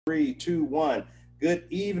Three, two, one. Good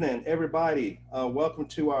evening, everybody. Welcome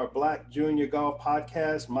to our Black Junior Golf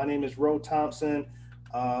Podcast. My name is Ro Thompson.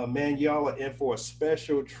 Man, y'all are in for a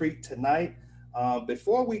special treat tonight.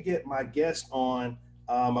 Before we get my guest on,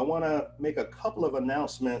 I want to make a couple of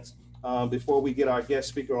announcements before we get our guest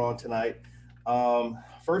speaker on tonight.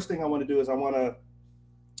 First thing I want to do is I want to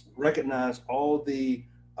recognize all the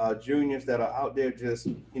juniors that are out there just,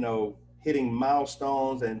 hitting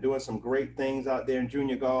milestones and doing some great things out there in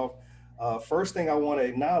junior golf. First thing I want to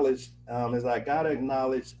acknowledge is I got to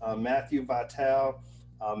acknowledge Matthew Vitale.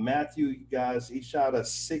 Matthew, you guys, he shot a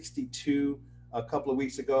 62 a couple of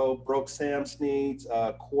weeks ago, broke Sam Snead's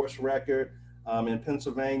course record in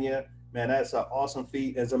Pennsylvania. Man, that's an awesome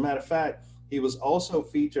feat. As a matter of fact, he was also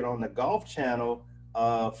featured on the Golf Channel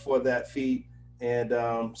for that feat. And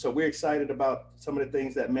so we're excited about some of the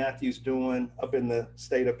things that Matthew's doing up in the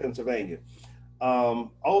state of Pennsylvania.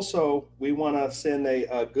 Also, we want to send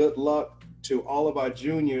a good luck to all of our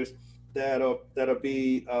juniors that'll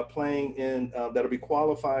be playing in that'll be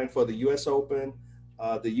qualifying for the U.S. Open,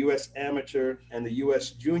 the U.S. Amateur, and the U.S.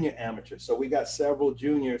 Junior Amateur. So we got several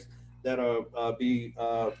juniors that are be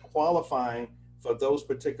qualifying for those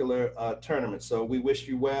particular tournaments. So we wish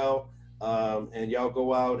you well. And y'all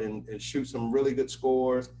go out and shoot some really good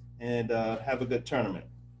scores and have a good tournament.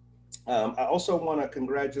 I also want to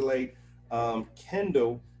congratulate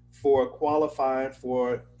Kendall for qualifying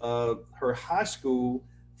for her high school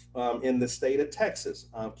in the state of Texas.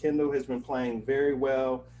 Kendall has been playing very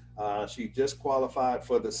well. She just qualified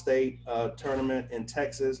for the state tournament in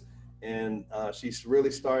Texas, and she's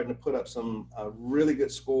really starting to put up some really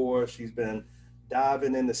good scores. She's been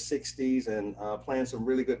diving in the 60s and playing some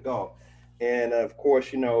really good golf. And of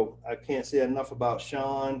course, I can't say enough about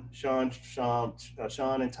Sean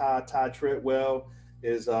and Ty Treadwell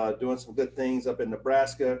is doing some good things up in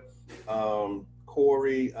Nebraska.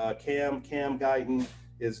 Corey, Cam Guyton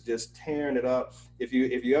is just tearing it up. If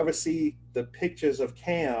you ever see the pictures of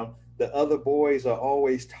Cam, the other boys are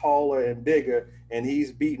always taller and bigger, and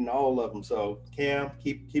he's beating all of them. So Cam,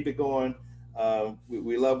 keep it going.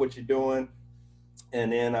 We love what you're doing.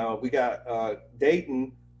 And then we got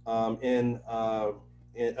Dayton up in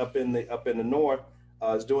the north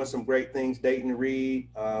is doing some great things. Dayton Reed,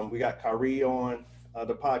 we got Kyrie on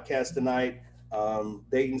the podcast tonight.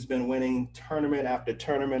 Dayton's been winning tournament after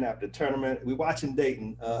tournament after tournament. We're watching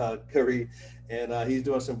Dayton, Kyrie, and he's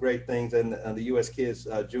doing some great things in the U.S. Kids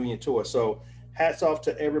Junior Tour. So hats off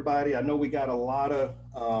to everybody. I know we got a lot of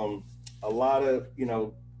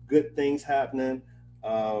good things happening.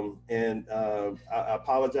 And I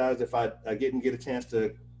apologize if I didn't get a chance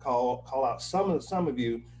to call out some of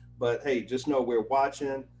you, but hey, just know we're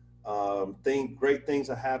watching. Great things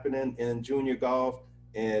are happening in junior golf,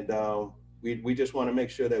 and we just want to make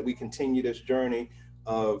sure that we continue this journey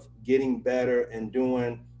of getting better and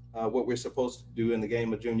doing what we're supposed to do in the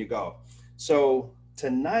game of junior golf. So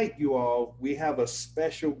tonight, you all, we have a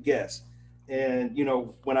special guest, and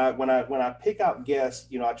when I pick out guests,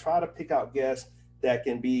 I try to pick out guests that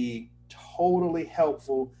can be totally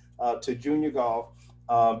helpful to junior golf.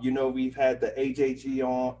 We've had the AJGA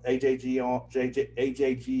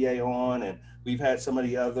on, and we've had some of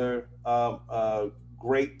the other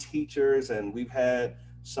great teachers, and we've had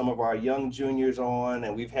some of our young juniors on,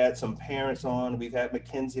 and we've had some parents on. We've had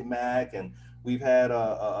Mackenzie Mack, and we've had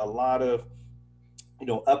a lot of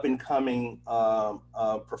up and coming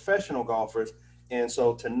professional golfers. And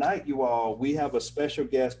so tonight, you all, we have a special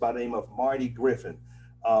guest by the name of Marty Griffin.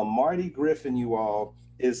 Marty Griffin, you all,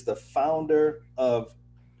 is the founder of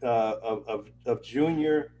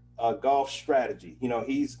Junior Golf Strategy.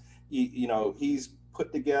 He's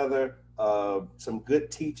put together some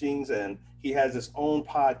good teachings, and he has his own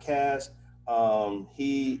podcast. And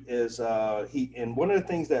one of the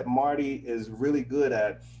things that Marty is really good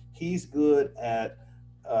at, he's good at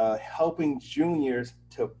helping juniors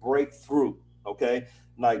to break through. Okay,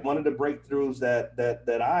 like one of the breakthroughs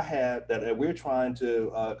that I had that we're trying to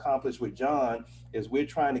accomplish with John is we're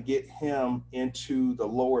trying to get him into the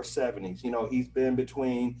lower 70s. He's been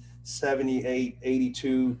between 78,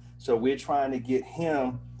 82. So we're trying to get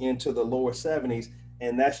him into the lower 70s,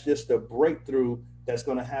 and that's just a breakthrough that's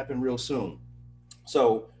going to happen real soon.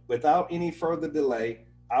 So without any further delay,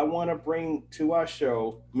 I want to bring to our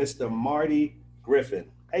show Mr. Marty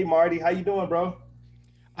Griffin. Hey, Marty, how you doing, bro?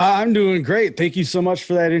 I'm doing great. Thank you so much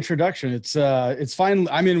for that introduction. It's finally,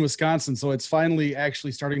 I'm in Wisconsin, so it's finally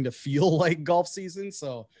actually starting to feel like golf season.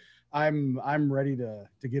 So I'm ready to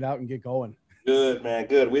get out and get going. Good, man.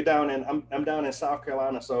 Good. I'm down in South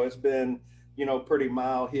Carolina, so it's been, pretty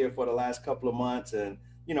mild here for the last couple of months, and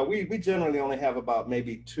we generally only have about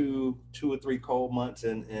maybe two or three cold months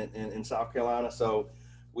in South Carolina. So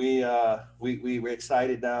we're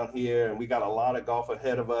excited down here, and we got a lot of golf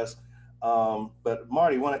ahead of us. But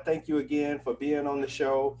Marty, want to thank you again for being on the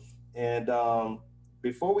show. And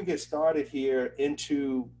before we get started here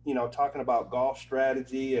into talking about golf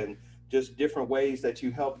strategy and just different ways that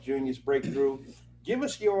you help juniors break through, give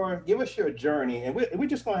us your journey, and we're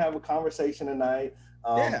just gonna have a conversation tonight.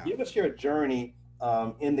 Yeah. Give us your journey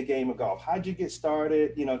in the game of golf. How'd you get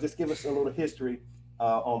started? Just give us a little history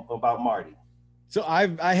about Marty. So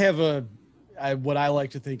I have what I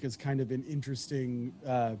like to think is kind of an interesting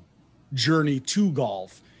journey to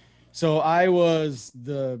golf. So I was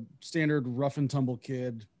the standard rough and tumble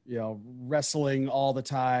kid, wrestling all the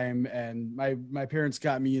time, and my parents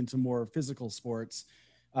got me into more physical sports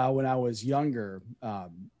when I was younger.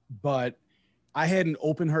 But I had an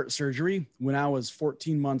open heart surgery when I was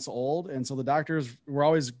 14 months old, and so the doctors were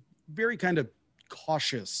always very kind of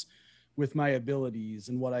cautious with my abilities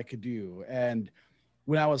and what I could do. And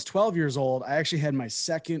when I was 12 years old, I actually had my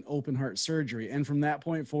second open heart surgery. And from that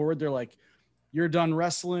point forward, they're like, you're done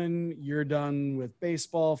wrestling, you're done with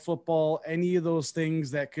baseball, football, any of those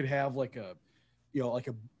things that could have like a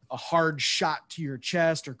hard shot to your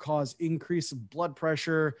chest or cause increase of blood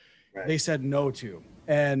pressure. Right. They said no to.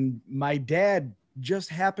 And my dad just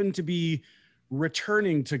happened to be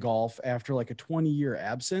returning to golf after like a 20-year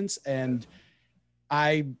absence. And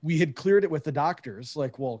we had cleared it with the doctors,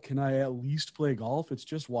 like, well, can I at least play golf? It's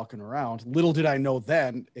just walking around. Little did I know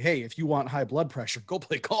then, hey, if you want high blood pressure, go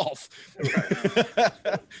play golf.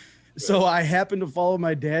 Right. So I happened to follow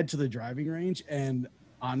my dad to the driving range, and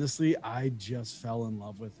honestly, I just fell in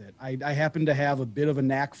love with it. I happened to have a bit of a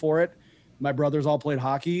knack for it. My brothers all played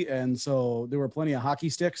hockey, and so there were plenty of hockey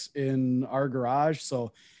sticks in our garage.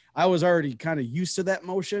 So I was already kind of used to that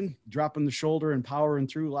motion, dropping the shoulder and powering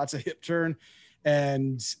through, lots of hip turn.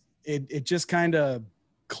 And it just kind of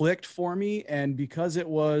clicked for me. And because it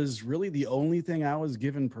was really the only thing I was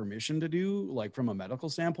given permission to do, like from a medical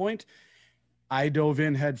standpoint, I dove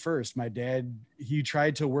in head first. My dad, he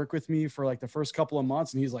tried to work with me for like the first couple of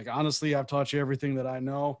months, and he's like, honestly, I've taught you everything that I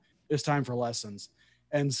know. It's time for lessons.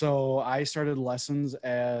 And so I started lessons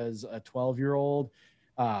as a 12-year-old.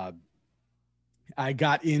 I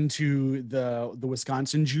got into the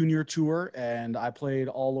Wisconsin Junior Tour, and I played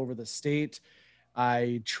all over the state.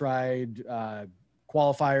 I tried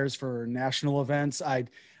qualifiers for national events. I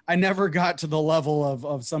never got to the level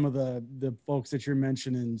of some of the folks that you're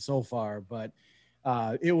mentioning so far, but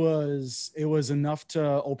it was enough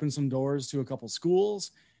to open some doors to a couple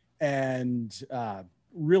schools. And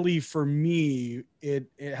really for me, it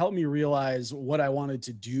helped me realize what I wanted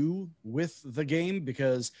to do with the game,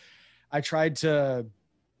 because I tried to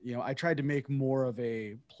make more of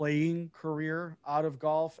a playing career out of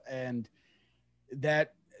golf, and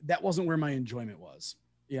that wasn't where my enjoyment was.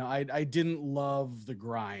 I didn't love the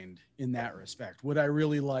grind in that respect. What I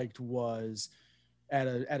really liked was at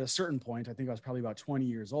a certain point, I think I was probably about 20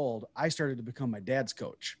 years old, I started to become my dad's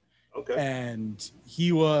coach. Okay. And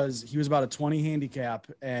he was about a 20 handicap,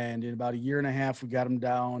 and in about a year and a half, we got him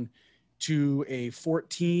down to a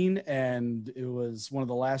 14, and it was one of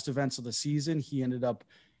the last events of the season. He ended up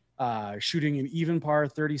shooting an even par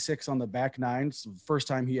 36 on the back nine. It's the first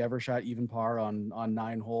time he ever shot even par on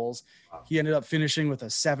 9 holes. Wow. He ended up finishing with a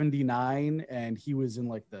 79, and he was in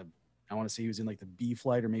like I want to say he was in like the B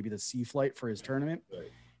flight or maybe the C flight for his tournament.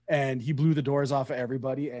 Right. And he blew the doors off of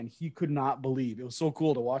everybody, and he could not believe. It was so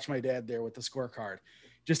cool to watch my dad there with the scorecard,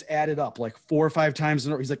 just added up like 4 or 5 times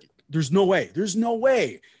in a row. He's like, there's no way.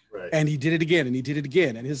 Right. And he did it again, and he did it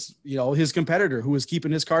again. And his competitor, who was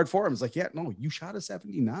keeping his card for him, was like, yeah, no, you shot a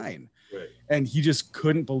 79. Right. And he just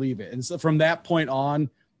couldn't believe it. And so from that point on,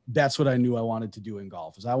 that's what I knew I wanted to do in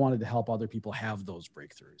golf, is I wanted to help other people have those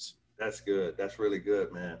breakthroughs. That's good. That's really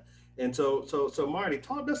good, man. And so Marty,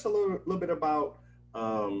 talk to us a little bit about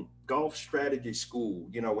golf strategy school.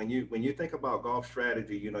 When you think about golf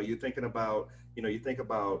strategy, you're thinking about, you think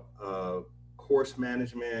about course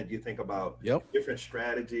management, you think about different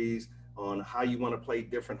strategies on how you want to play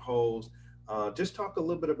different holes. Just talk a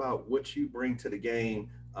little bit about what you bring to the game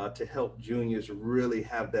to help juniors really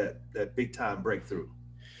have that big time breakthrough.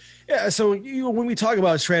 Yeah. So when we talk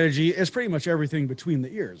about strategy, it's pretty much everything between the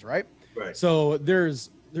ears, right? Right. So there's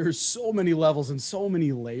so many levels and so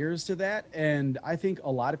many layers to that. And I think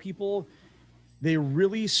a lot of people, they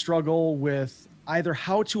really struggle with either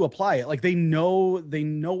how to apply it. Like they know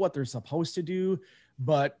what they're supposed to do,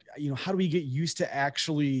 but how do we get used to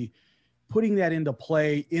actually putting that into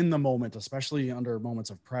play in the moment, especially under moments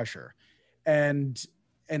of pressure? And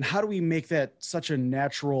and how do we make that such a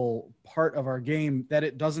natural part of our game that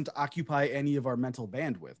it doesn't occupy any of our mental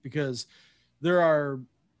bandwidth? Because there are,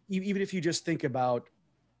 even if you just think about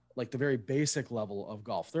like the very basic level of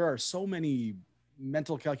golf, there are so many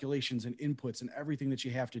mental calculations and inputs and everything that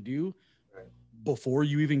you have to do before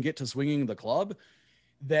you even get to swinging the club,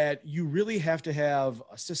 that you really have to have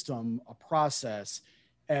a system, a process,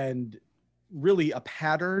 and really a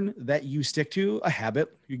pattern that you stick to, a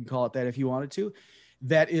habit, you can call it that if you wanted to,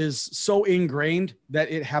 that is so ingrained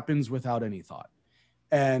that it happens without any thought.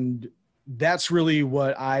 And that's really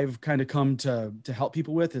what I've kind of come to help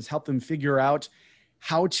people with, is help them figure out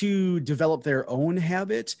how to develop their own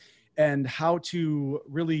habit and how to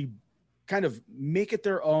really kind of make it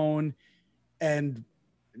their own, and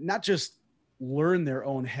not just learn their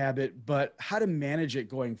own habit, but how to manage it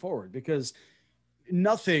going forward, because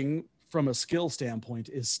nothing from a skill standpoint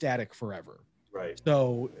is static forever. Right.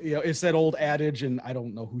 So, it's that old adage, and I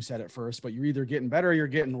don't know who said it first, but you're either getting better or you're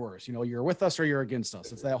getting worse. You're with us or you're against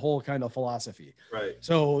us. It's that whole kind of philosophy. Right.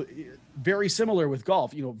 So very similar with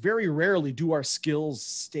golf. Very rarely do our skills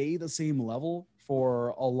stay the same level for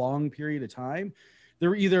a long period of time.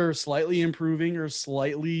 They're either slightly improving or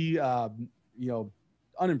slightly,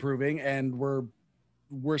 unimproving, and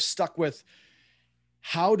we're stuck with,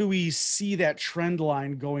 how do we see that trend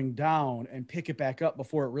line going down and pick it back up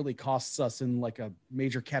before it really costs us in like a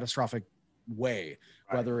major catastrophic way,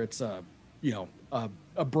 right? Whether it's a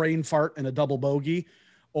brain fart and a double bogey,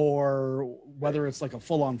 or whether it's like a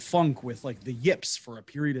full-on funk with like the yips for a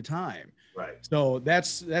period of time. Right. So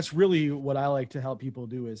that's really what I like to help people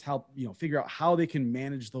do, is help, figure out how they can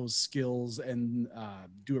manage those skills and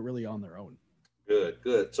do it really on their own.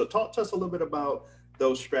 Good. So talk to us a little bit about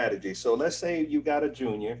those strategies. So let's say you got a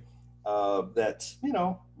junior that's,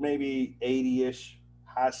 maybe 80-ish,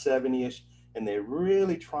 high 70-ish, and they're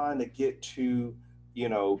really trying to get to,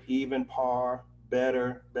 even par,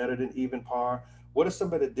 better than even par. What are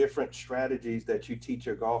some of the different strategies that you teach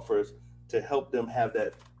your golfers to help them have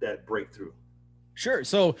that breakthrough? Sure.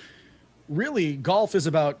 So really, golf is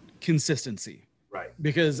about consistency. Right.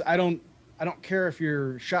 Because I don't care if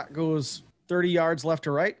your shot goes 30 yards left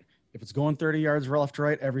or right. If it's going 30 yards left to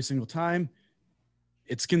right every single time,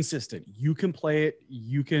 it's consistent. You can play it.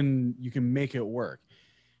 You can make it work.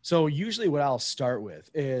 So usually what I'll start with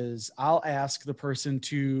is I'll ask the person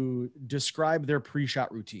to describe their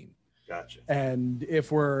pre-shot routine. Gotcha. And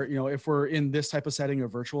if we're in this type of setting, a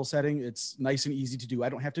virtual setting, it's nice and easy to do. I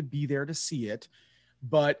don't have to be there to see it,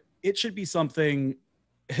 but it should be something,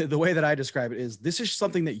 the way that I describe it is, this is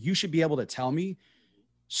something that you should be able to tell me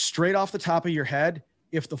straight off the top of your head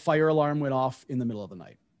if the fire alarm went off in the middle of the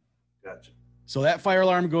night. Gotcha. So that fire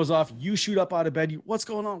alarm goes off, you shoot up out of bed, what's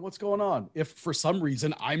going on? What's going on? If for some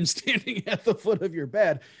reason I'm standing at the foot of your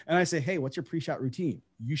bed and I say, hey, what's your pre-shot routine?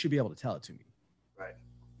 You should be able to tell it to me. Right.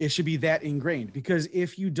 It should be that ingrained, because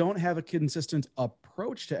if you don't have a consistent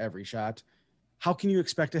approach to every shot, how can you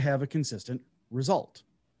expect to have a consistent result?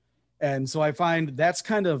 And so I find that's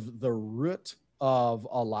kind of the root of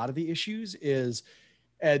a lot of the issues, is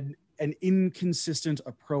an inconsistent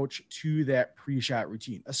approach to that pre-shot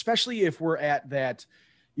routine, especially if we're at that,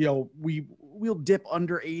 we'll dip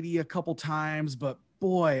under 80 a couple times, but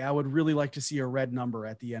boy, I would really like to see a red number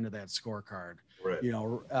at the end of that scorecard. Right.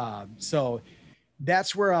 So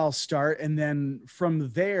that's where I'll start. And then from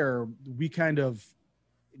there, we kind of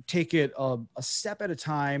take it a step at a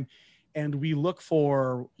time, and we look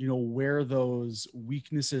for, where those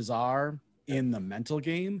weaknesses are in the mental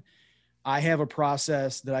game. I have a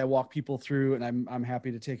process that I walk people through, and I'm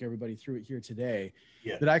happy to take everybody through it here today,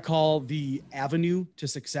 that I call the avenue to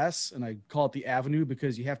success. And I call it the avenue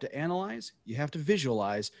because you have to analyze, you have to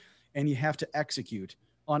visualize, and you have to execute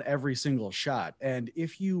on every single shot. And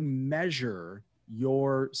if you measure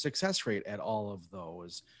your success rate at all of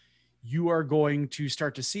those, you are going to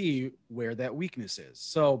start to see where that weakness is.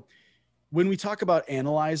 So when we talk about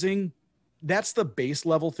analyzing, that's the base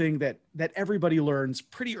level thing that everybody learns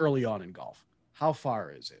pretty early on in golf. How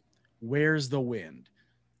far is it? Where's the wind?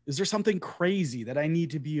 Is there something crazy that I need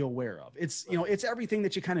to be aware of? It's, it's everything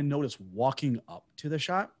that you kind of notice walking up to the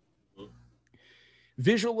shot.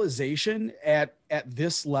 Visualization at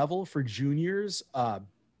this level for juniors,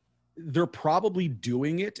 they're probably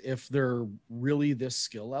doing it if they're really this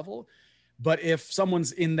skill level. But if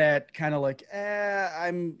someone's in that kind of like,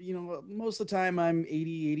 I'm, most of the time I'm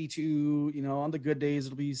 80, 82, on the good days,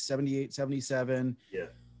 it'll be 78, 77. Yeah.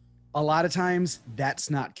 A lot of times that's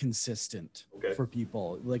not consistent for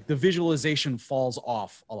people. Like the visualization falls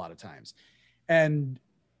off a lot of times. And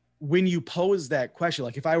when you pose that question,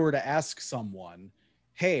 like if I were to ask someone,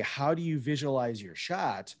 hey, how do you visualize your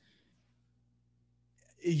shot?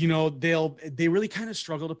 they really kind of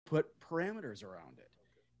struggle to put parameters around it.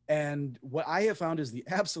 And what I have found is the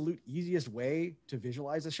absolute easiest way to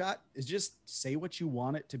visualize a shot is just say what you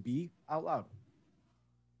want it to be out loud.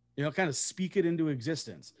 Kind of speak it into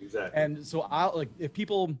existence. Exactly. And so if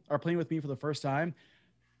people are playing with me for the first time,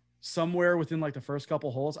 somewhere within like the first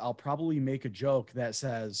couple holes, I'll probably make a joke that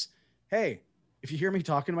says, hey, if you hear me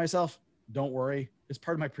talking to myself, don't worry. It's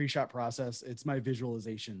part of my pre-shot process. It's my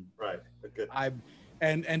visualization. Right. Good.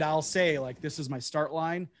 And I'll say, like, this is my start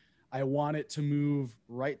line. I want it to move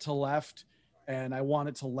right to left, and I want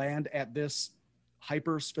it to land at this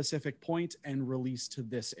hyper specific point and release to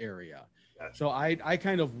this area. Gotcha. So I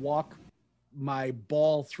kind of walk my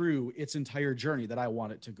ball through its entire journey that I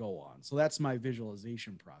want it to go on. So that's my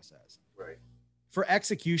visualization process. Right. For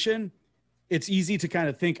execution, it's easy to kind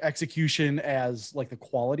of think execution as like the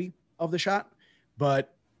quality of the shot,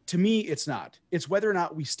 but to me, it's not. It's whether or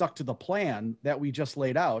not we stuck to the plan that we just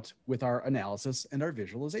laid out with our analysis and our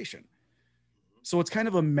visualization. So it's kind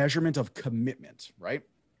of a measurement of commitment, right?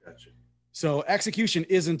 Gotcha. So execution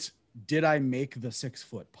isn't, did I make the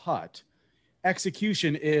 6-foot putt?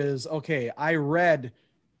 Execution is, okay, I read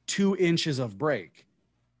 2 inches of break.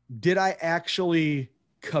 Did I actually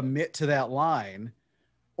commit to that line,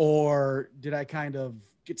 or did I kind of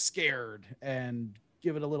get scared and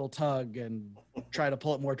give it a little tug and try to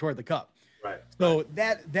pull it more toward the cup? Right. So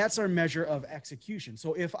that's our measure of execution.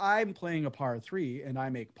 So if I'm playing a par 3 and I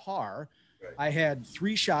make par, right, I had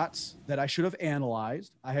 3 shots that I should have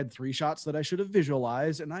analyzed. I had 3 shots that I should have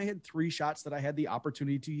visualized, and I had 3 shots that I had the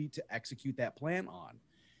opportunity to execute that plan on.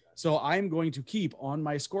 So I'm going to keep on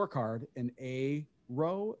my scorecard an A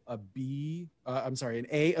row, an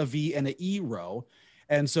A, a V, and an E row.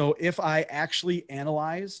 And so if I actually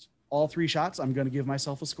analyzed all 3 shots, I'm going to give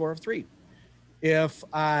myself a score of 3. If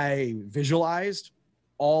I visualized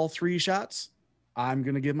all 3 shots, I'm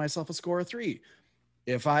going to give myself a score of 3.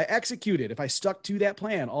 If I executed, if I stuck to that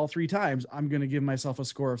plan all 3 times, I'm going to give myself a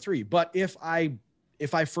score of 3. But if I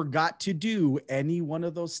forgot to do any one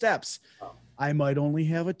of those steps, I might only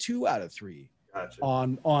have a 2 out of 3. Gotcha.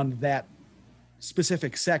 on that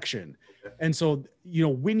specific section. Okay. And so,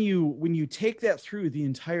 when you take that through the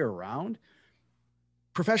entire round,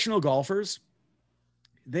 professional golfers,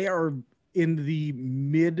 they are in the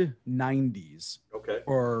mid 90s, okay,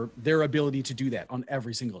 for their ability to do that on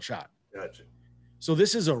every single shot. Gotcha. So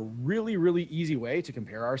this is a really, really easy way to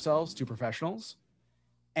compare ourselves to professionals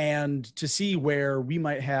and to see where we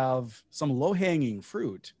might have some low-hanging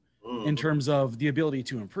fruit in terms of the ability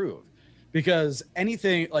to improve. Because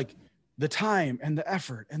anything like the time and the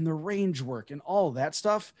effort and the range work and all that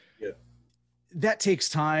stuff, yeah, that takes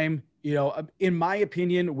time. In my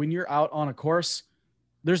opinion, when you're out on a course,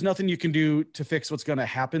 there's nothing you can do to fix what's going to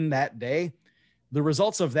happen that day. The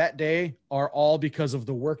results of that day are all because of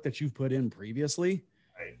the work that you've put in previously.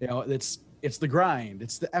 Right. It's the grind,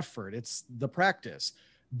 it's the effort, it's the practice.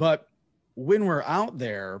 But when we're out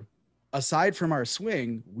there, aside from our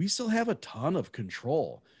swing, we still have a ton of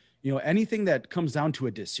control. Anything that comes down to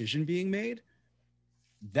a decision being made,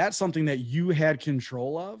 that's something that you had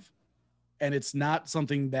control of. And it's not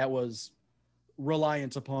something that was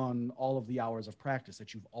reliant upon all of the hours of practice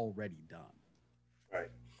that you've already done. Right.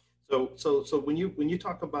 So when you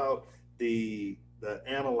talk about the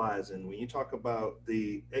analyzing, when you talk about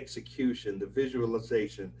the execution, the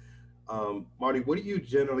visualization, Marty, what do you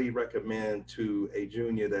generally recommend to a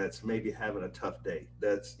junior that's maybe having a tough day?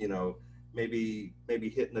 That's maybe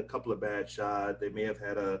hitting a couple of bad shots. They may have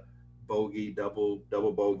had a bogey, double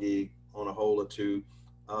bogey on a hole or 2.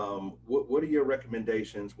 What are your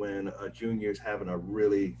recommendations when a junior is having a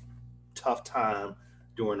really tough time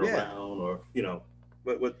during a round, or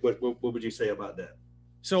what would you say about that?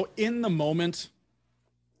 So in the moment,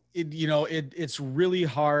 it's really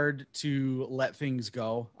hard to let things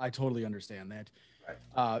go. I totally understand that.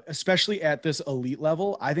 Right. Especially at this elite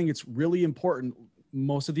level, I think it's really important.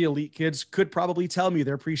 Most of the elite kids could probably tell me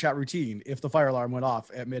their pre-shot routine if the fire alarm went off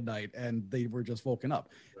at midnight and they were just woken up.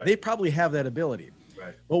 Right. They probably have that ability.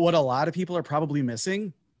 Right. But what a lot of people are probably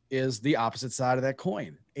missing is the opposite side of that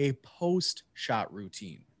coin, a post-shot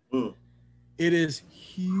routine. It is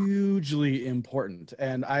hugely important.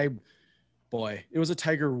 And it was a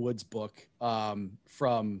Tiger Woods book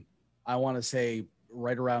from, I want to say,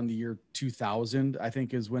 right around the year 2000, I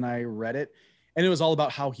think is when I read it. And it was all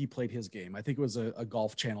about how he played his game. I think it was a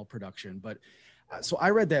Golf Channel production. But so I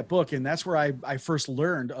read that book, and that's where I first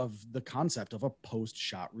learned of the concept of a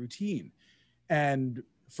post-shot routine. And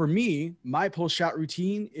for me, my post-shot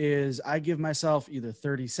routine is I give myself either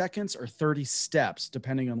 30 seconds or 30 steps,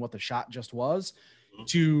 depending on what the shot just was.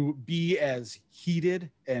 to be as heated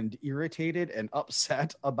and irritated and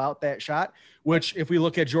upset about that shot, which if we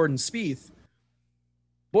look at Jordan Spieth,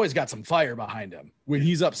 boy's got some fire behind him. When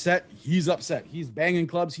he's upset, he's upset. He's banging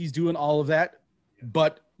clubs. He's doing all of that.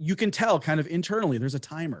 But you can tell kind of internally there's a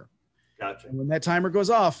timer. Gotcha. And when that timer goes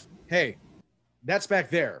off, hey, that's back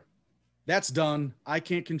there. That's done. I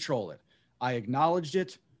can't control it. I acknowledged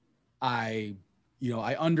it. I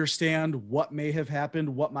understand what may have happened,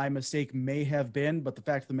 what my mistake may have been. But the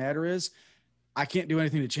fact of the matter is, I can't do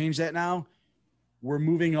anything to change that now. We're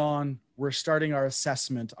moving on. We're starting our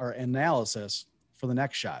assessment, our analysis for the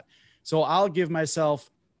next shot. So I'll give myself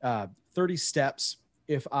 30 steps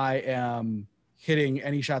if I am hitting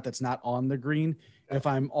any shot that's not on the green. Okay. If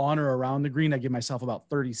I'm on or around the green, I give myself about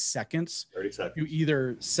 30 seconds. 30 seconds. To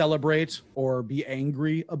either celebrate or be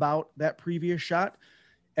angry about that previous shot.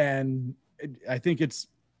 And I think it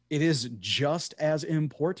is just as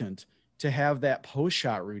important to have that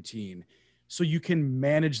post-shot routine so you can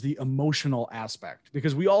manage the emotional aspect,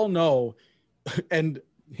 because we all know, and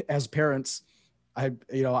as parents,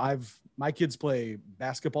 my kids play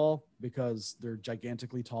basketball because they're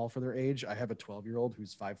gigantically tall for their age. I have a 12-year-old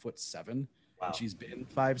who's 5'7". Wow. And she's been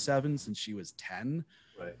 5'7" since she was 10.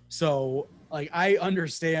 Right. So like, I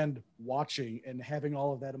understand watching and having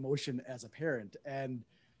all of that emotion as a parent. And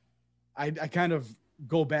I kind of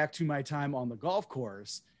go back to my time on the golf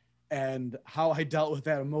course and how I dealt with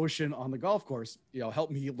that emotion on the golf course,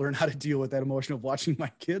 helped me learn how to deal with that emotion of watching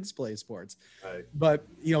my kids play sports. Right. But,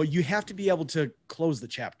 you have to be able to close the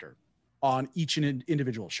chapter on each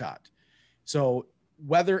individual shot. So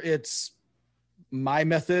whether it's my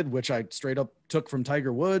method, which I straight up took from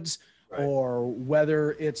Tiger Woods, right, or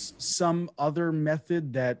whether it's some other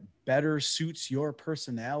method that better suits your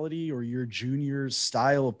personality or your junior's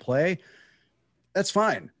style of play, that's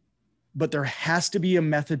fine. But there has to be a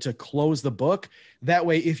method to close the book. That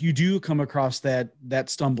way, if you do come across that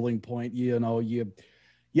stumbling point, you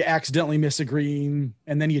accidentally miss a green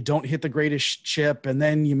and then you don't hit the greatest chip and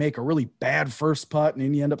then you make a really bad first putt and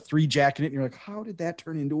then you end up 3-jacking it and you're like, how did that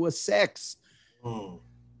turn into a 6?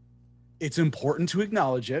 It's important to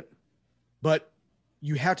acknowledge it, but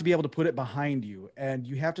you have to be able to put it behind you, and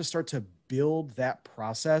you have to start to build that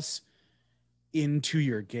process into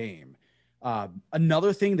your game.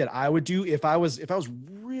 Another thing that I would do if I was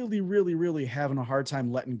really, really, really having a hard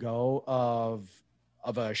time letting go of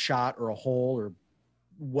a shot or a hole or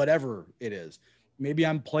whatever it is, maybe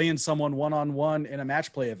I'm playing someone one-on-one in a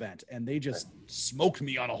match play event and they just smoked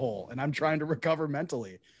me on a hole and I'm trying to recover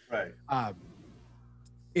mentally. Right.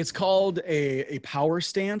 It's called a power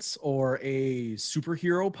stance or a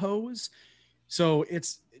superhero pose. So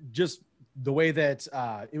it's just the way that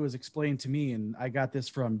it was explained to me, and I got this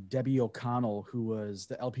from Debbie O'Connell, who was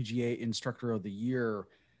the LPGA Instructor of the Year,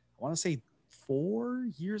 I want to say 4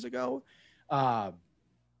 years ago.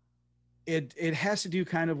 It has to do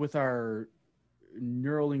kind of with our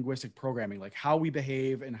neurolinguistic programming, like how we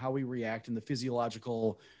behave and how we react and the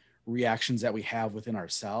physiological reactions that we have within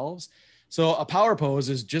ourselves. So a power pose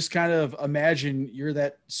is just kind of imagine you're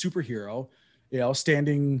that superhero,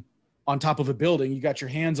 standing on top of a building. You got your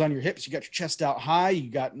hands on your hips, you got your chest out high, you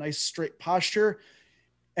got nice straight posture,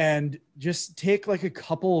 and just take like a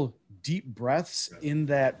couple deep breaths in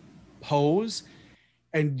that pose.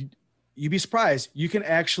 And you'd be surprised. You can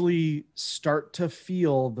actually start to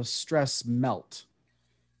feel the stress melt.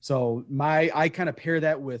 So I kind of pair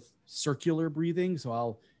that with circular breathing. So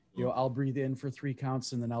I'll breathe in for 3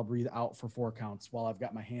 counts and then I'll breathe out for 4 counts while I've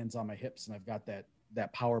got my hands on my hips and I've got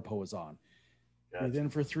that power pose on. Gotcha. Breathe in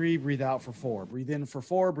for 3, breathe out for 4, breathe in for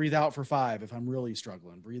 4, breathe out for 5. If I'm really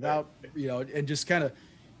struggling, breathe out, and just kind of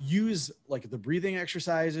use like the breathing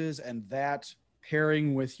exercises and that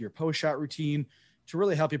pairing with your post-shot routine to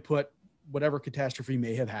really help you put whatever catastrophe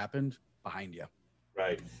may have happened behind you.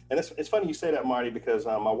 Right. And it's funny you say that, Marty, because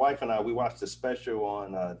my wife and I, we watched a special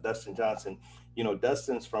on Dustin Johnson.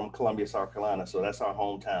 Dustin's from Columbia, South Carolina, so that's our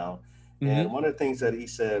hometown. Mm-hmm. And one of the things that he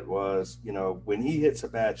said was, when he hits a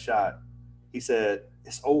bad shot, he said,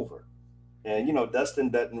 it's over. And, Dustin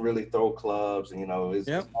doesn't really throw clubs and,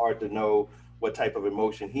 it's hard to know what type of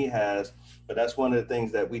emotion he has. But that's one of the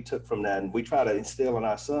things that we took from that. And we try to instill in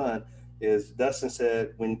our son is Dustin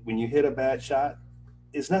said, when you hit a bad shot,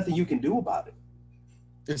 there's nothing you can do about it.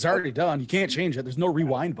 It's already done. You can't change it. There's no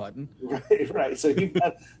rewind button. Right. So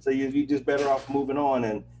you just better off moving on.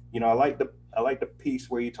 And, I like the piece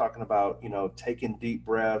where you're talking about, taking deep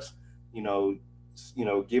breaths,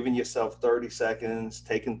 giving yourself 30 seconds,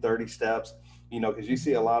 taking 30 steps, because you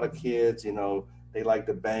see a lot of kids, they like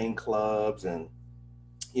to bang clubs and,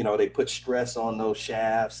 they put stress on those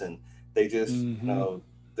shafts and they just,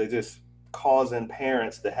 they just causing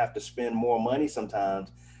parents to have to spend more money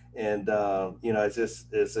sometimes. And,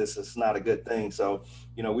 it's not a good thing. So,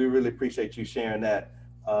 we really appreciate you sharing that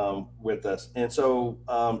with us. And so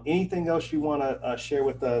anything else you want to share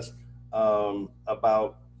with us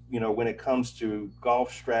about, when it comes to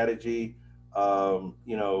golf strategy, what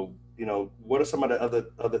are some of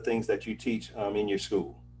the other things that you teach in your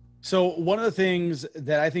school? So one of the things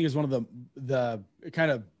that I think is one of the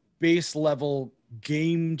kind of base level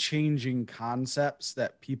game changing concepts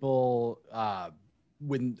that people,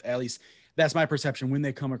 when at least that's my perception, when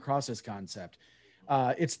they come across this concept,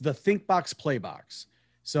 it's the think box play box.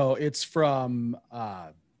 So it's from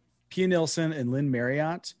Pia Nilsson and Lynn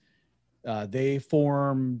Marriott. They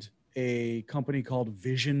formed a company called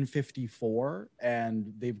Vision 54,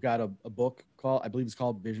 and they've got a book called, I believe it's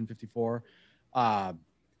called Vision 54.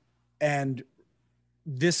 And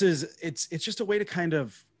this is, it's just a way to kind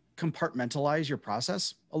of compartmentalize your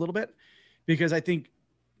process a little bit, because I think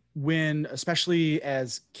when, especially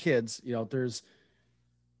as kids, there's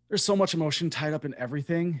so much emotion tied up in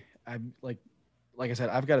everything. I'm like I said,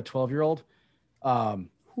 I've got a 12-year-old. Oh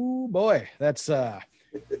boy, that's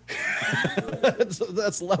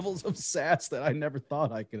that's levels of sass that I never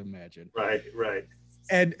thought I could imagine. Right.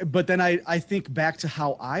 But then I think back to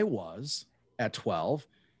how I was at 12.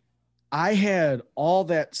 I had all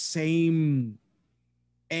that same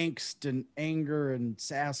angst and anger and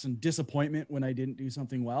sass and disappointment when I didn't do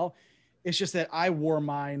something well. It's just that I wore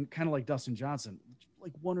mine kind of like Dustin Johnson,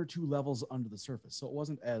 like 1 or 2 levels under the surface. So it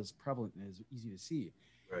wasn't as prevalent and as easy to see.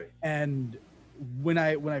 Right. And when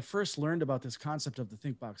I first learned about this concept of the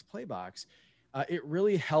think box play box, it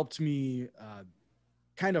really helped me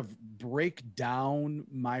kind of break down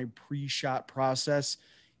my pre-shot process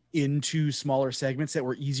into smaller segments that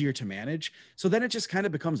were easier to manage. So then it just kind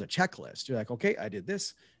of becomes a checklist. You're like, okay, I did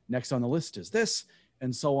this. Next on the list is this,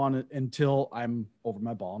 and so on until I'm over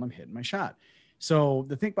my ball and I'm hitting my shot. So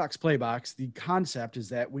the think box play box, the concept is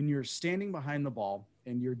that when you're standing behind the ball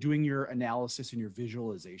and you're doing your analysis and your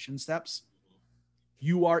visualization steps,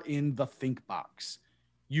 you are in the think box.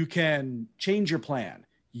 You can change your plan.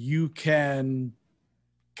 You can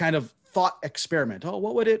kind of thought experiment. Oh,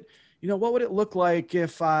 what would it look like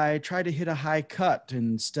if I try to hit a high cut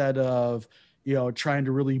instead of, trying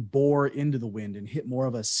to really bore into the wind and hit more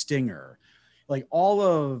of a stinger? Like all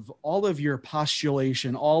of your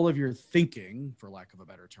postulation, all of your thinking, for lack of a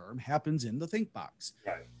better term, happens in the think box.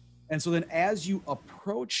 Right. And so then as you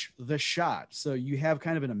approach the shot, so you have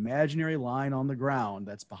kind of an imaginary line on the ground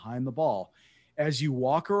that's behind the ball. As you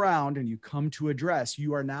walk around and you come to address,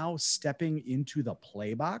 you are now stepping into the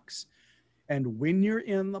play box. And when you're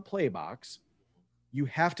in the play box, you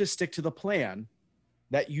have to stick to the plan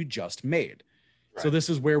that you just made. Right. So this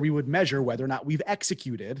is where we would measure whether or not we've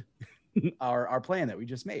executed our plan that we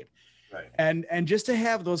just made. Right. And just to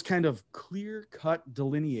have those kind of clear-cut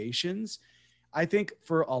delineations, I think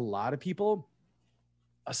for a lot of people,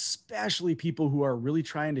 especially people who are really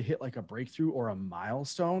trying to hit like a breakthrough or a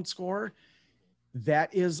milestone score,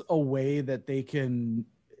 that is a way that they can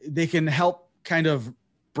help kind of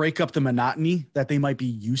break up the monotony that they might be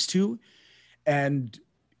used to and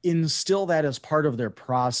instill that as part of their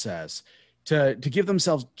process to give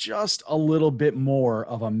themselves just a little bit more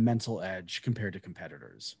of a mental edge compared to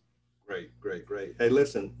competitors. Great. Hey,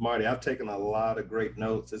 listen, Marty, I've taken a lot of great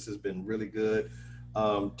notes. This has been really good.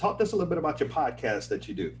 Talk to us a little bit about your podcast that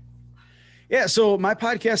you do. Yeah, so my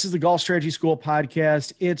podcast is the Golf Strategy School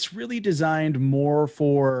podcast. It's really designed more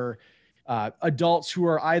for adults who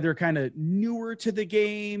are either kind of newer to the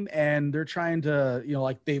game and they're trying to,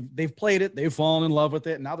 like they've played it, they've fallen in love with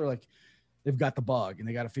it, and now they're like, they've got the bug and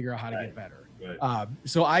they got to figure out how to get better. Right.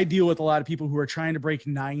 So I deal with a lot of people who are trying to break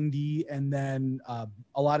 90, and then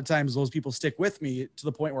a lot of times those people stick with me to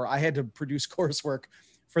the point where I had to produce coursework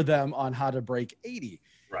for them on how to break 80.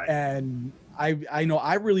 Right. And I know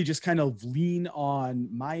I really just kind of lean on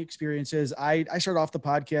my experiences. I started off the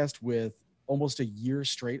podcast with almost a year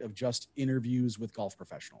straight of just interviews with golf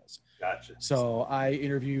professionals. Gotcha. So I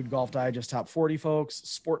interviewed Golf Digest top 40 folks,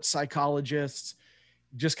 sports psychologists,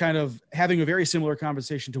 just kind of having a very similar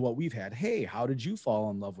conversation to what we've had. Hey, how did you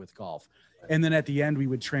fall in love with golf? Right. And then at the end, we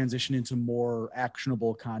would transition into more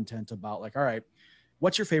actionable content about like, all right,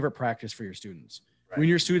 what's your favorite practice for your students? Right. When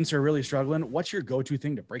your students are really struggling, what's your go-to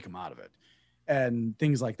thing to break them out of it? And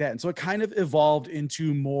things like that. And so it kind of evolved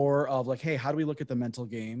into more of like, hey, how do we look at the mental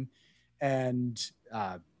game? And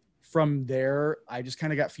from there, I just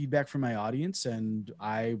kind of got feedback from my audience, and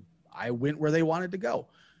I went where they wanted to go.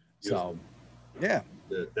 Beautiful. So, yeah,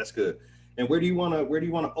 that's good. And where do you want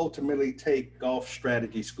to ultimately take Golf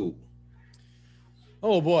Strategy School?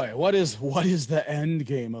 Oh boy, what is the end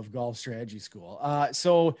game of Golf Strategy School?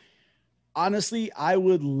 So honestly, I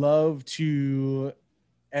would love to,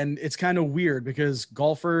 and it's kind of weird because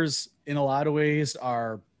golfers in a lot of ways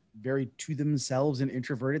are very to themselves and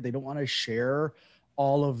introverted. They don't want to share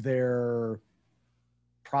all of their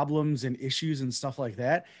problems and issues and stuff like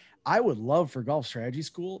that. I would love for Golf Strategy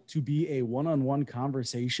School to be a one-on-one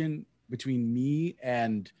conversation between me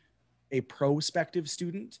and a prospective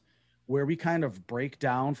student where we kind of break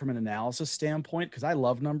down from an analysis standpoint because I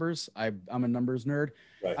love numbers. I'm a numbers nerd.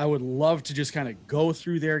 Right. I would love to just kind of go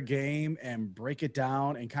through their game and break it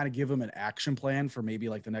down and kind of give them an action plan for maybe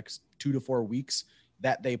like the next 2 to 4 weeks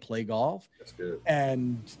that they play golf. That's good.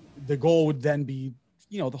 And the goal would then be,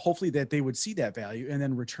 hopefully that they would see that value and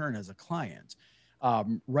then return as a client.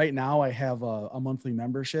 Right now I have a monthly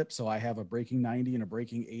membership. So I have a Breaking 90 and a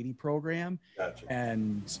Breaking 80 program. Gotcha.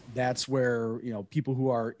 And that's where, people who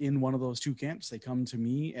are in one of those two camps, they come to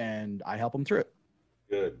me and I help them through it.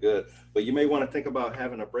 Good, good. But you may want to think about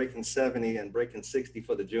having a Breaking 70 and Breaking 60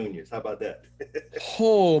 for the juniors. How about that?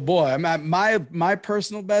 Oh boy, my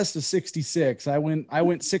personal best is 66. I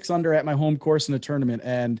went 6 under at my home course in a tournament,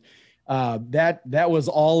 and that was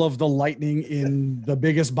all of the lightning in the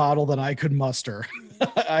biggest bottle that I could muster.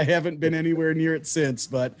 I haven't been anywhere near it since,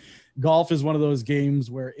 but golf is one of those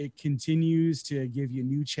games where it continues to give you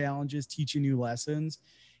new challenges, teach you new lessons.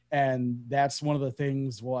 And that's one of the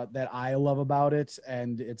things that I love about it.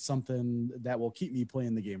 And it's something that will keep me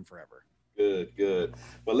playing the game forever. Good, good.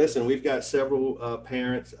 Well, listen, we've got several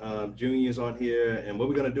parents, juniors on here. And what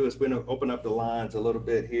we're going to do is we're going to open up the lines a little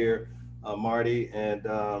bit here, Marty. And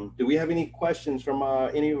do we have any questions from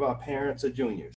any of our parents or juniors?